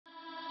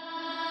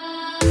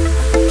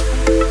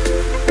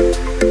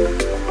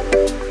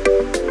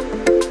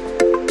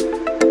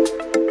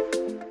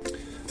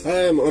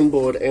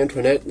onboard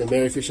Antoinette, the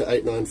Merry Fisher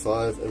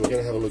 895, and we're going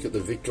to have a look at the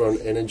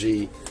Victron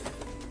Energy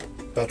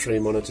battery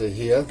monitor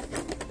here.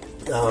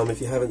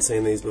 If you haven't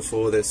seen these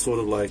before, they're sort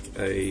of like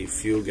a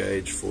fuel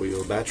gauge for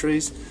your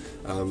batteries.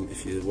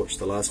 If you watched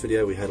the last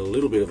video, we had a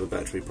little bit of a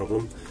battery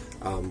problem,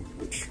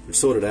 which we've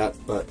sorted out,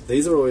 but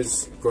these are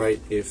always great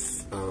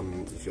if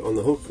you're on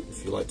the hook,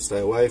 if you like to stay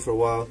away for a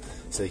while,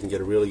 so you can get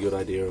a really good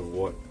idea of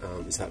what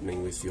is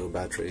happening with your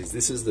batteries.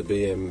 This is the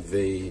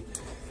BMV,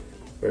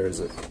 where is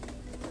it?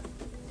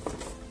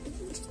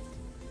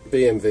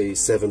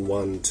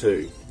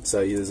 BMV712. So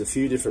there's a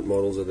few different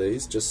models of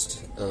these,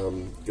 just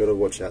got to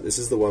watch out. This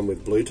is the one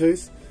with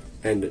Bluetooth,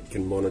 and it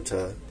can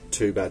monitor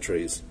two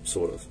batteries,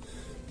 sort of.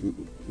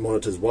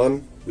 Monitors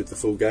one with the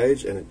full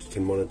gauge, and it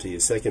can monitor your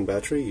second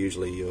battery,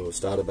 usually your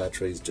starter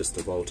battery is just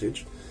the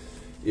voltage.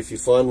 If you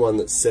find one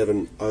that's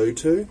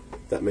 702,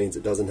 that means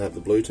it doesn't have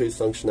the Bluetooth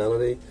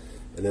functionality,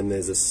 and then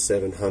there's a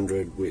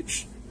 700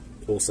 which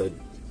also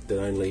that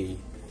only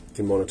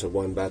can monitor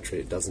one battery,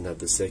 it doesn't have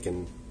the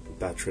second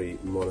battery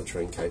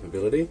monitoring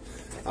capability.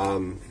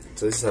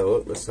 So this is how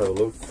it looks. Let's have a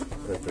look.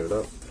 Open it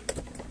up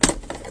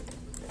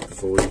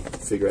before we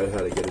figure out how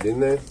to get it in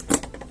there.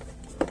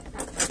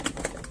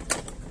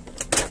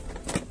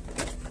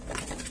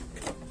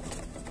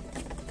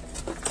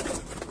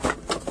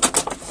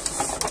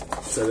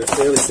 So they're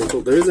fairly simple.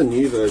 There is a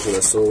new version I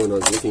saw when I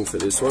was looking for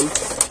this one.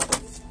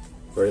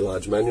 Very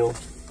large manual,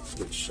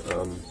 which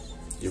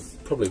you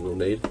probably will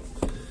need.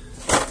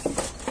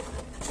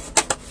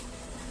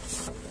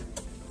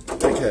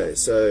 Okay,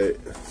 so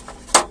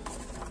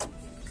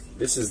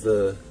this is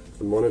the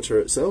monitor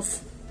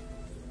itself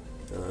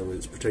with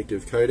its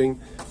protective coating.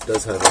 It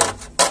does have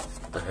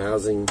a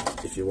housing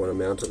if you want to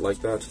mount it like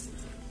that.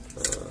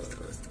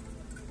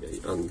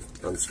 You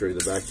unscrew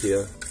the back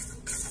here.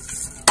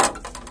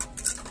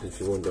 If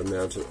you want to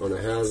mount it on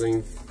a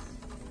housing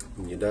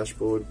in your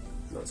dashboard,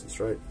 nice and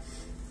straight.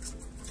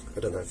 I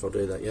don't know if I'll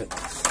do that yet.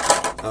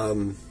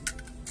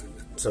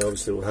 So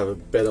obviously we'll have a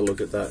better look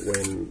at that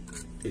when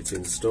it's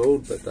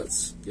installed, but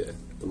that's, yeah,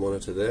 the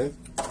monitor there.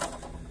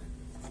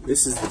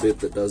 This is the bit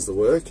that does the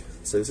work.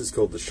 So this is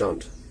called the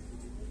shunt.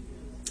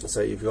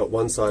 So you've got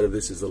one side of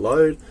this is the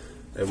load,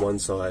 and one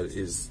side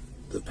is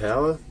the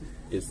power,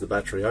 is the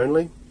battery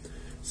only.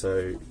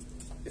 So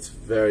it's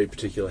very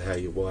particular how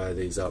you wire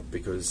these up,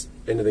 because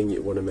anything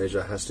you want to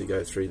measure has to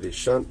go through this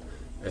shunt,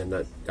 and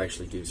that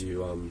actually gives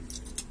you,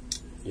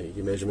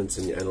 your measurements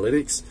and your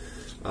analytics.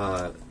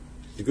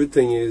 The good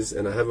thing is,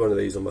 and I have one of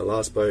these on my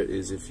last boat,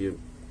 is if you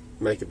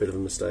make a bit of a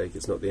mistake,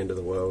 it's not the end of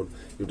the world.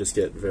 You'll just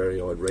get very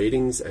odd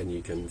readings, and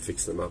you can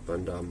fix them up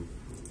and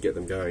get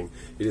them going.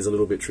 It is a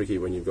little bit tricky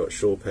when you've got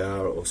shore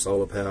power or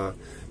solar power,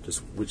 just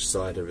which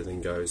side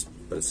everything goes,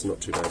 but it's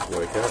not too bad to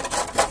work out.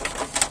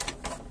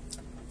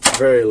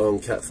 Very long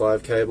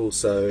Cat5 cable,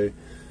 so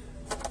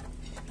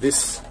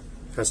this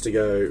has to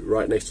go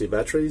right next to your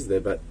batteries, they're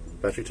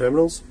battery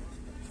terminals.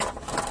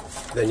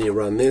 Then you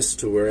run this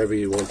to wherever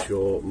you want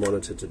your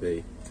monitor to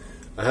be.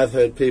 I have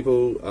heard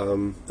people,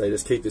 they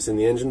just keep this in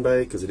the engine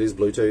bay because it is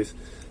Bluetooth,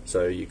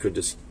 so you could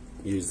just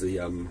use the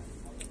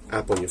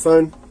app on your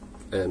phone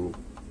and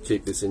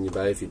keep this in your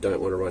bay if you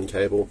don't want to run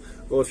cable,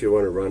 or if you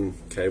want to run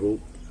cable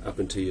up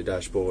into your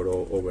dashboard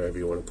or wherever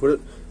you want to put it.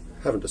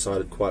 Haven't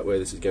decided quite where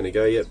this is going to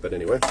go yet, but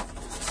anyway.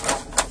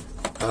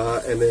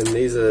 And then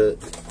these are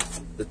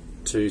the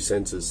two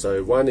sensors.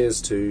 So one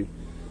is to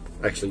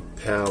actually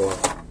power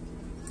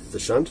the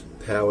shunt,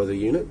 power the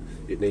unit.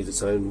 It needs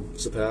its own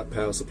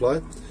power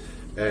supply.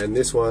 And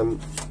this one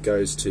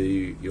goes to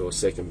your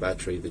second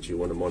battery that you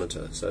want to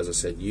monitor. So as I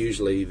said,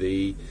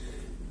 usually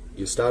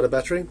your starter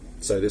battery.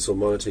 So this will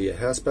monitor your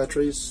house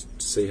batteries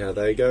to see how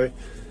they go,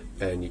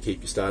 and you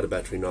keep your starter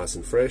battery nice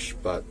and fresh.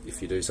 But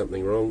if you do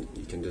something wrong,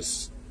 you can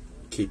just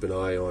keep an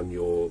eye on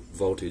your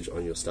voltage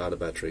on your starter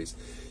batteries.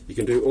 You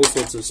can do all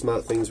sorts of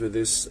smart things with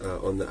this.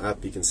 On the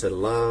app you can set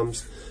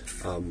alarms,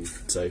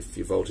 so if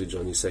your voltage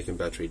on your second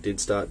battery did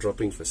start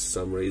dropping for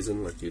some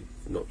reason, like you'd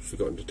not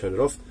forgotten to turn it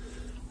off,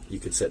 you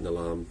could set an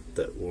alarm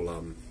that will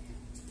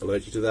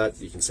alert you to that.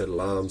 You can set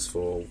alarms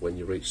for when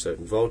you reach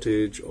certain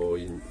voltage, or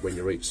when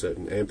you reach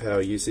certain amp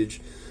hour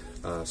usage,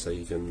 so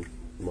you can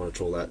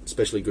monitor all that.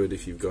 Especially good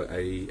if you've got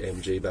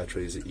AMG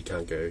batteries that you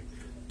can't go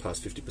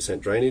past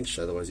 50% drainage,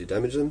 otherwise you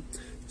damage them.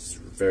 It's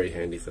very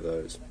handy for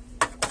those.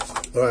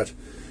 Alright,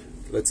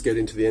 let's get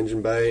into the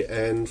engine bay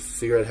and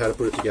figure out how to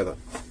put it together.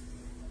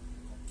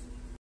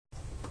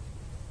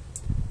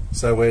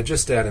 So we're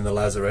just out in the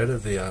lazarette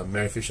of the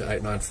Merry Fisher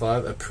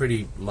 895, a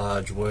pretty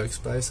large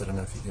workspace. I don't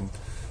know if you can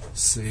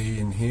see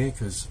in here,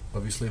 because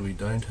obviously we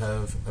don't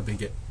have a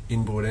big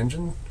inboard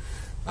engine.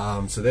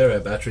 So there are our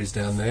batteries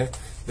down there.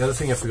 The other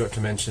thing I forgot to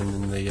mention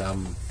in the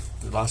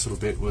last little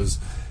bit was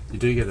you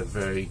do get a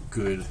very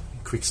good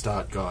quick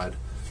start guide.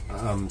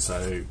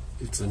 So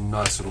it's a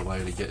nice little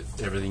way to get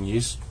everything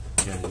used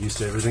to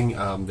everything.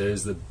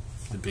 There's the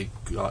big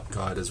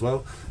guide as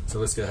well. So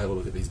let's go have a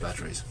look at these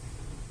batteries.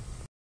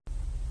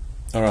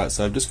 Alright,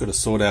 so I've just got to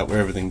sort out where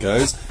everything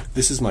goes.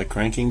 This is my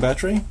cranking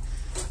battery.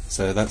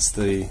 So that's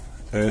the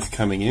earth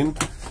coming in.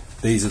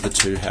 These are the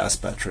two house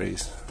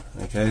batteries.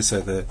 Okay,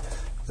 so the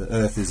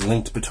earth is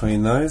linked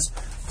between those,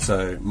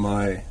 so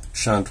my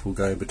shunt will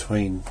go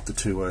between the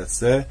two earths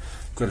there.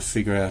 Got to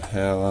figure out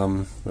how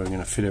we're going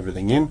to fit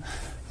everything in.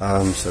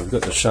 So we've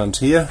got the shunt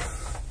here,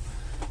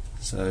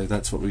 so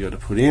that's what we've got to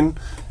put in.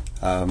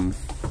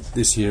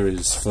 This here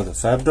is for the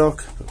fab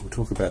dock, but we'll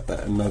talk about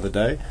that another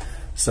day.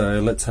 So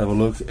let's have a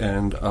look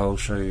and I'll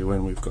show you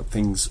when we've got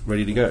things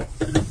ready to go.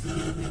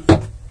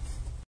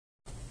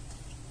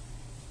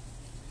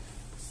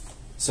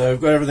 So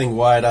we've got everything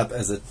wired up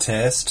as a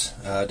test,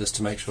 just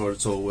to make sure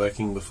it's all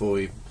working before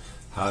we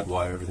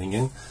hardwire everything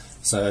in.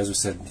 So as we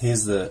said,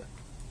 here's the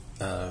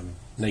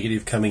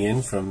negative coming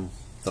in from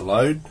the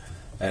load,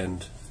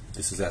 and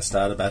this is our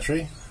starter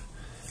battery.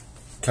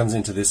 Comes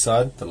into this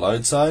side, the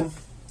load side,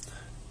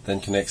 then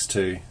connects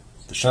to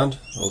the shunt,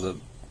 or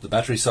the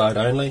battery side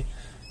only,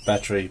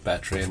 battery,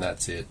 and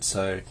that's it.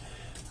 So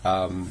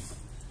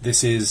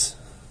this is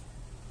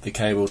the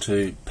cable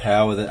to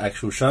power the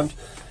actual shunt,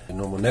 a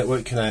normal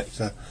network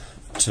connector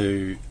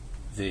to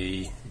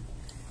the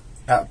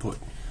output.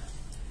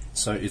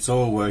 So it's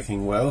all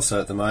working well.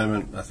 So at the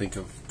moment I think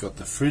I've got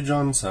the fridge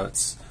on, so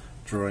it's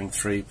drawing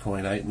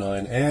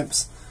 3.89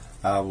 amps.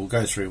 We'll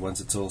go through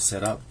once it's all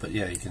set up, but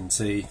yeah, you can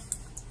see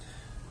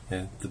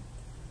the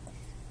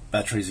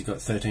batteries have got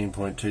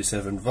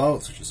 13.27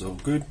 volts, which is all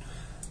good.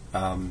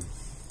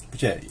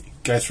 But yeah,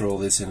 go through all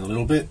this in a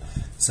little bit.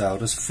 So I'll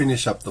just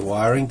finish up the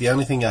wiring. The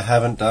only thing I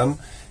haven't done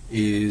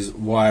is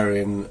wire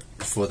in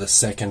for the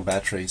second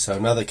battery. So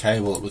another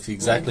cable that looks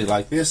exactly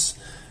like this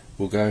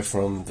will go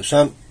from the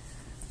shunt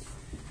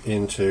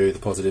into the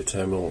positive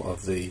terminal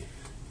of the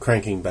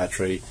cranking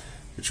battery,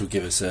 which will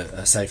give us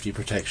a safety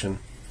protection.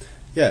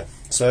 Yeah,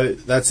 so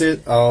that's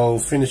it. I'll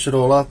finish it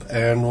all up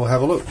and we'll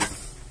have a look.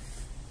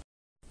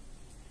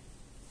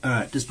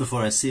 Alright, just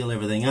before I seal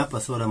everything up, I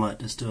thought I might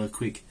just do a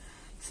quick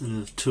sort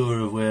of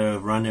tour of where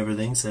I've run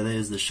everything. So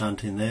there's the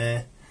shunt in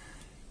there,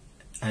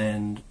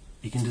 and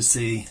you can just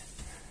see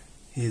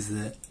here's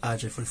the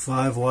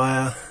RJ45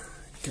 wire,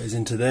 goes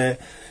into there,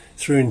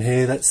 through in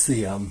here. That's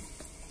the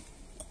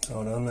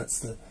hold on, that's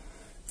the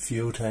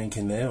fuel tank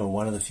in there, or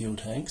one of the fuel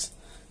tanks.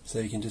 So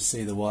you can just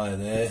see the wire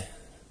there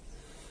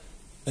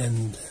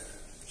and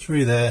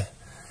through there,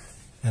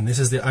 and this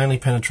is the only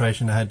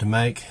penetration I had to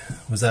make,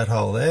 was that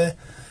hole there,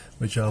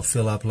 which I'll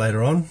fill up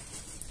later on.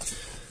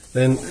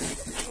 Then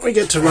we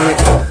get to run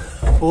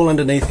it all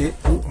underneath it.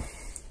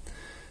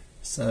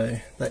 So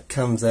that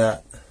comes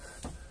out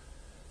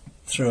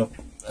through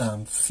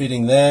a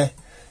fitting there.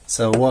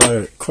 So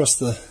wire across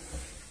the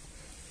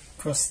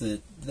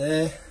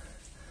there,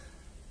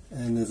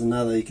 and there's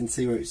another, you can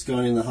see where it's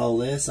gone in the hole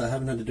there, so I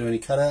haven't had to do any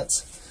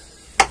cutouts.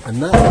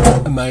 And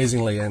that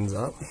amazingly ends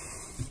up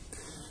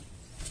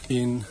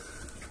in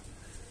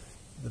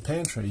the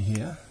pantry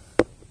here.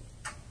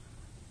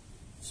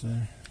 So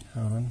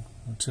hold on,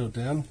 I'll tilt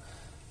down,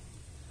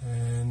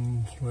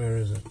 and where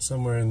is it?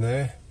 Somewhere in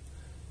there.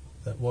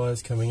 That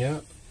wire's coming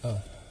out.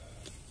 Oh.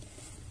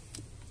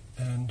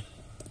 And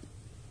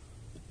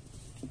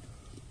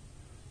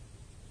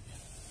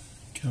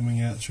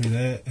coming out through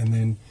there, and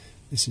then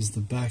this is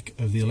the back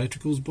of the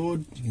electricals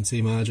board. You can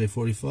see my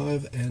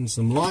RJ45 and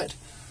some light.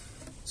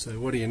 So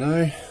what do you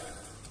know?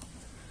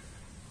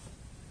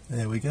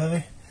 There we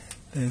go.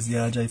 There's the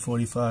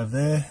RJ45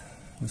 there,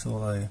 with all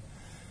the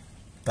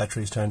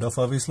batteries turned off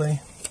obviously.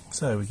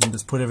 So we can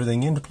just put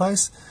everything into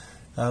place.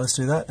 Let's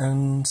do that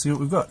and see what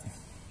we've got.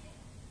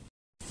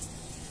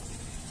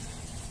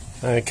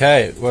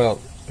 Okay, well,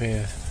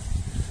 yeah.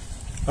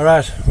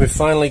 Alright, we've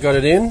finally got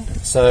it in.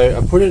 So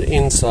I put it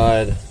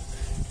inside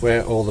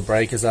where all the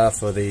breakers are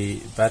for the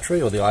battery,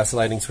 or the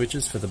isolating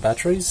switches for the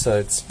batteries, so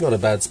it's not a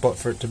bad spot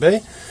for it to be.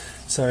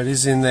 So it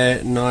is in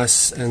there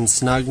nice and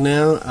snug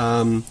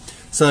now.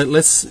 So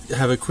let's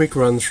have a quick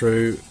run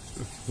through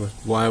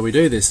why we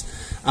do this.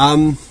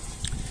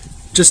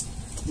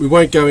 We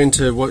won't go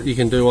into what you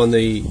can do on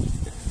the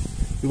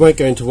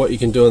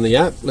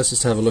app. Let's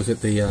just have a look at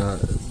the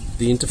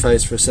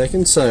interface for a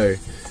second. So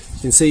you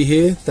can see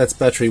here, that's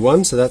battery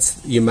 1, so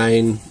that's your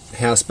main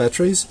house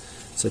batteries,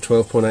 so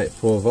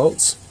 12.84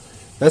 volts.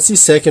 That's your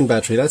second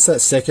battery, that's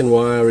that second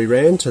wire we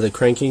ran to the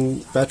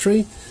cranking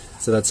battery,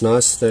 so that's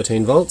nice,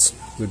 13 volts.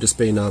 We've just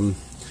been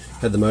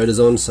had the motors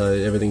on, so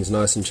everything's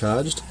nice and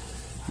charged.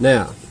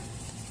 Now,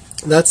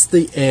 that's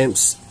the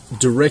amps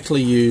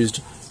directly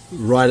used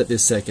right at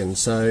this second.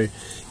 So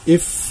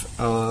if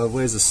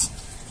where's this?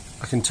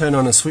 I can turn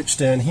on a switch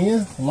down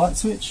here, a light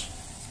switch.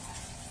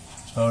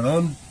 Hold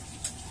on.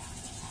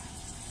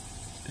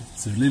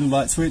 It's a little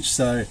light switch,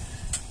 so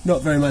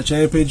not very much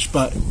ampage,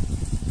 but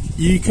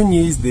you can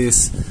use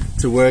this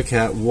to work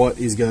out what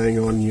is going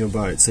on in your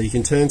boat. So you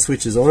can turn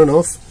switches on and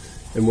off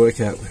and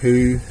work out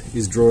who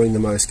is drawing the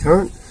most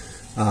current,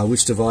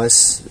 which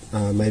device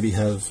maybe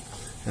have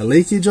a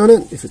leakage on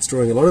it if it's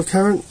drawing a lot of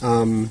current,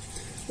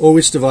 or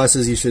which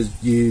devices you should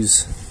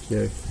use,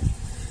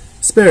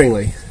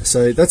 sparingly.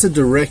 So that's a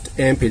direct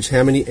ampage.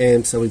 How many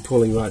amps are we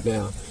pulling right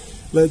now?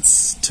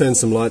 Let's turn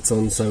some lights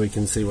on so we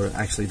can see what it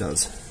actually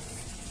does.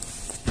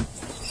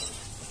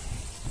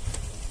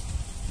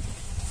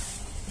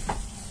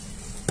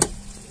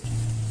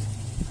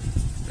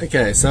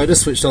 Okay, so I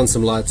just switched on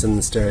some lights in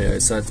the stereo,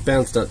 so it's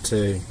bounced up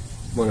to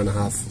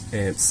 1.5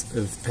 amps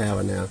of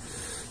power now.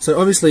 So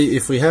obviously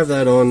if we have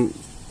that on,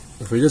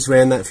 if we just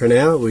ran that for an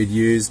hour, we'd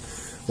use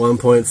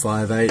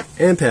 1.58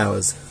 amp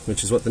hours,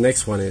 which is what the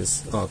next one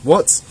is,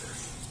 watts.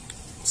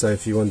 So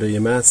if you want to do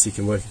your maths, you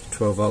can work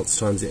 12 volts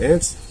times your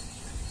amps.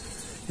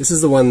 This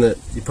is the one that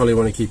you probably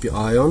want to keep your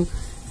eye on.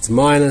 It's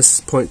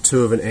minus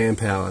 0.2 of an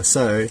amp hour.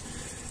 So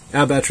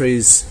our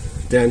batteries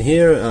down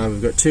here,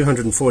 we've got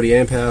 240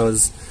 amp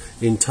hours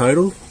in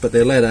total, but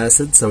they're lead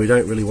acid, so we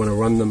don't really want to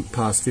run them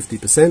past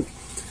 50%.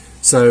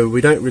 So we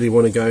don't really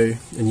want to go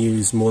and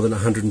use more than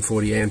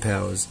 140 amp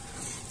hours.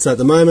 So at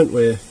the moment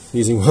we're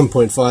using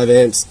 1.5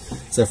 amps.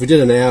 So if we did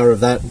an hour of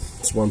that,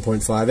 it's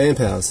 1.5 amp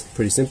hours.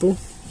 Pretty simple.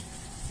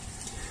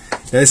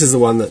 Now this is the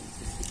one that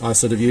I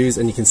sort of use,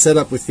 and you can set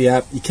up with the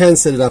app. You can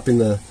set it up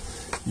in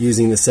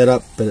using the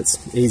setup, but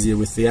it's easier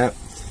with the app.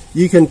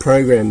 You can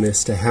program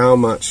this to how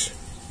much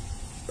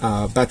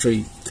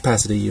battery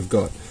capacity you've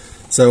got.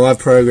 So I've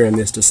programmed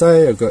this to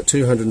say I've got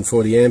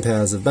 240 amp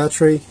hours of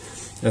battery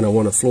and I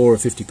want a floor of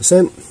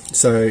 50%,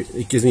 so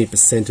it gives me a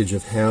percentage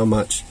of how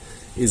much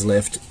is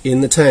left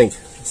in the tank.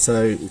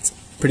 So it's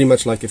pretty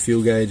much like a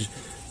fuel gauge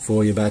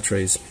for your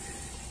batteries.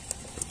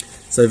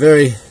 So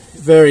very,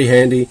 very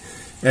handy,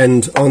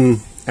 and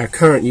on our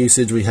current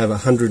usage we have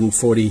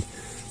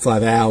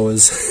 145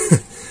 hours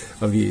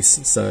of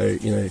use. So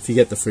you know, if you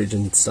get the fridge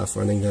and stuff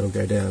running, that'll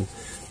go down.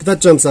 But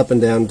that jumps up and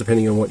down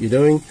depending on what you're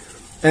doing.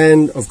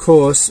 And of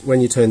course, when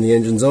you turn the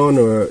engines on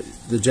or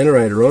the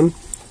generator on,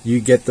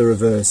 you get the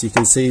reverse. You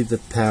can see the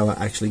power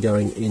actually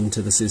going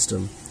into the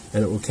system,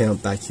 and it will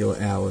count back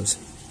your hours.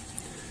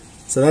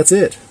 So that's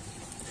it.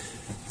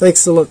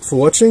 Thanks a lot for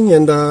watching,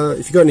 and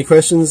if you've got any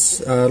questions,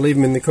 leave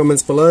them in the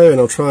comments below and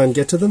I'll try and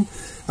get to them.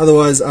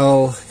 Otherwise,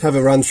 I'll have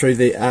a run through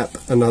the app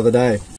another day.